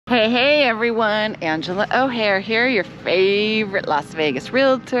Hey everyone, Angela O'Hare here, your favorite Las Vegas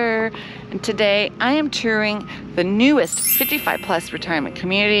realtor. And today I am touring the newest 55 plus retirement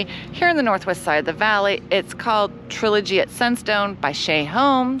community here in the northwest side of the valley. It's called Trilogy at Sunstone by Shea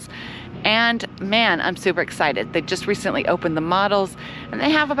Homes. And man, I'm super excited. They just recently opened the models and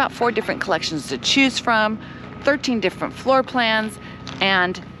they have about 4 different collections to choose from, 13 different floor plans,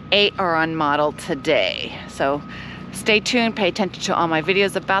 and 8 are on model today. So stay tuned, pay attention to all my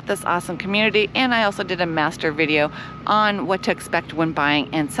videos about this awesome community, and I also did a master video on what to expect when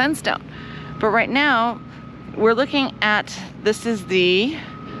buying in Sunstone. But right now, we're looking at, this is the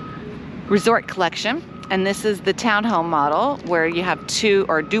resort collection, and this is the townhome model where you have 2,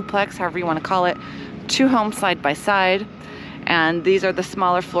 or duplex, however you want to call it, 2 homes side by side, and these are the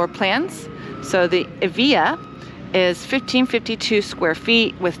smaller floor plans. So the Evia is 1552 square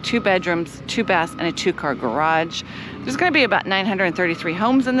feet with 2 bedrooms, 2 baths, and a 2-car garage. There's going to be about 933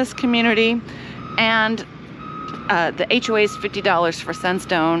 homes in this community, and the HOA is $50 for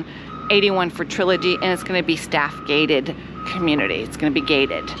Sunstone, $81 for Trilogy, and it's going to be staff gated community. It's going to be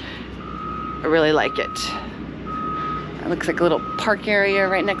gated. I really like it. It looks like a little park area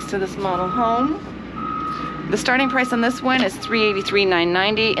right next to this model home. The starting price on this one is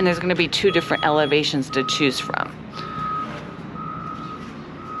 $383,990, and there's going to be 2 different elevations to choose from.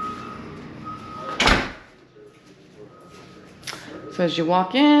 So as you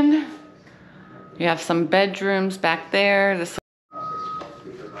walk in, you have some bedrooms back there.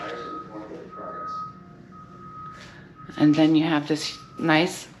 And then you have this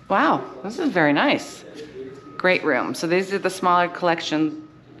nice, wow, this is very nice. Great room. So these are the smaller collection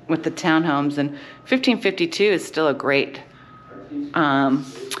with the townhomes, and 1552 is still a great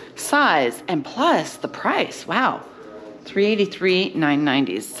size, and plus the price, wow, $383,990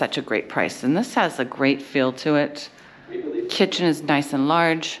 is such a great price, and this has a great feel to it. Kitchen is nice and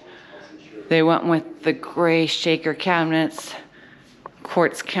large. They went with the gray shaker cabinets,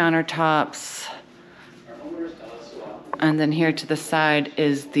 quartz countertops, and then here to the side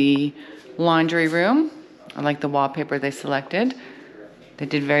is the laundry room. I like the wallpaper they selected. They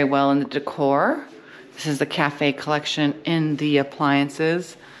did very well in the decor. This is the cafe collection in the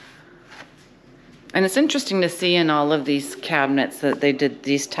appliances. And it's interesting to see in all of these cabinets that they did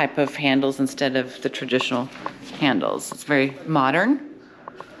these type of handles instead of the traditional handles. It's very modern.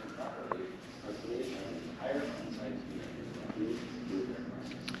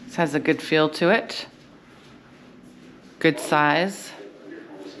 This has a good feel to it. Good size.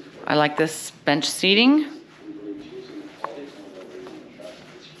 I like this bench seating.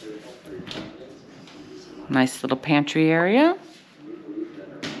 Nice little pantry area.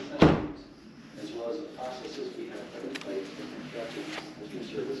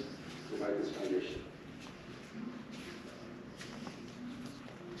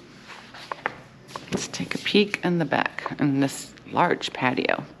 Let's take a peek in the back in this large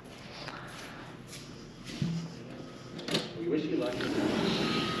patio.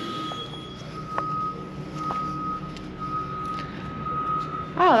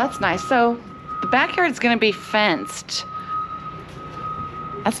 Oh, that's nice. So the backyard is going to be fenced.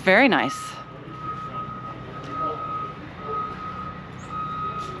 That's very nice.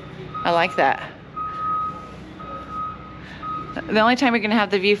 I like that. The only time you're going to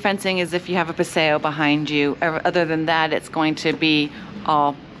have the view fencing is if you have a paseo behind you. Other than that, it's going to be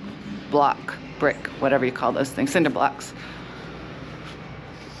all block, brick, whatever you call those things, cinder blocks.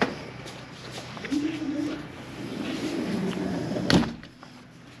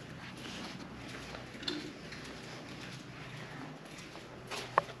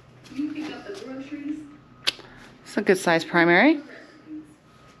 It's a good size primary.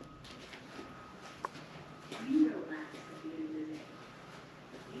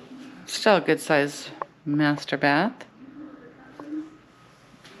 Still a good size master bath.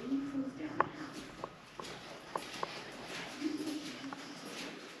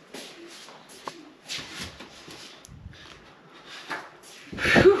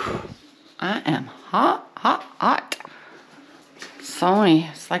 Whew. I am hot, hot, hot.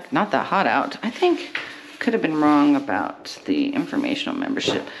 It's like not that hot out. I think could have been wrong about the informational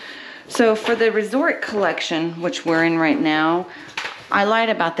membership. So for the resort collection, which we're in right now, I lied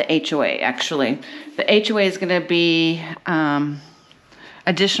about the HOA actually. The HOA is going to be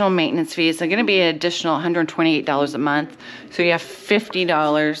additional maintenance fees. They're going to be an additional $128 a month. So you have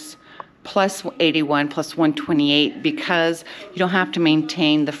 $50 plus 81 plus 128 because you don't have to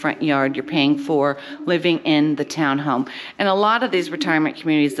maintain the front yard. You're paying for living in the townhome. And a lot of these retirement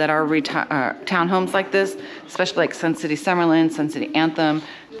communities that are townhomes like this, especially like Sun City Summerlin, Sun City Anthem,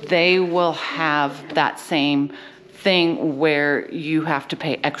 they will have that same thing where you have to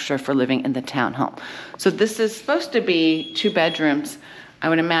pay extra for living in the townhome. So this is supposed to be 2 bedrooms. I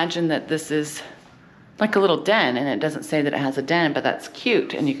would imagine that this is like a little den, and it doesn't say that it has a den, but that's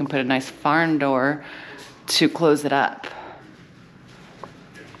cute. And you can put a nice barn door to close it up.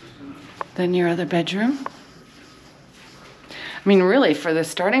 Then your other bedroom. I mean, really, for the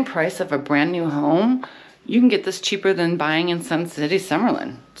starting price of a brand new home, you can get this cheaper than buying in Sun City,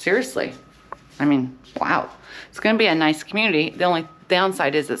 Summerlin. Seriously. I mean, wow. It's going to be a nice community. The only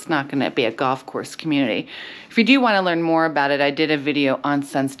downside is it's not going to be a golf course community. If you do want to learn more about it, I did a video on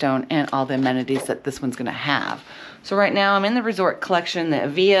Sunstone and all the amenities that this one's going to have. So right now I'm in the resort collection, the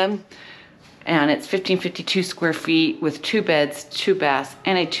Evia, and it's 1552 square feet with 2 beds, 2 baths,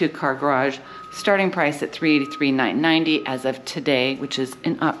 and a 2-car garage. Starting price at $383,990 as of today, which is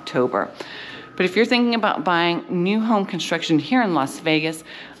in October. But if you're thinking about buying new home construction here in Las Vegas,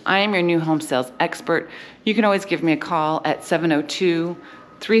 I am your new home sales expert. You can always give me a call at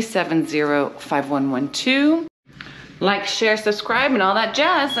 702-370-5112. Like, share, subscribe, and all that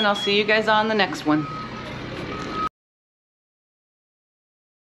jazz, and I'll see you guys on the next one.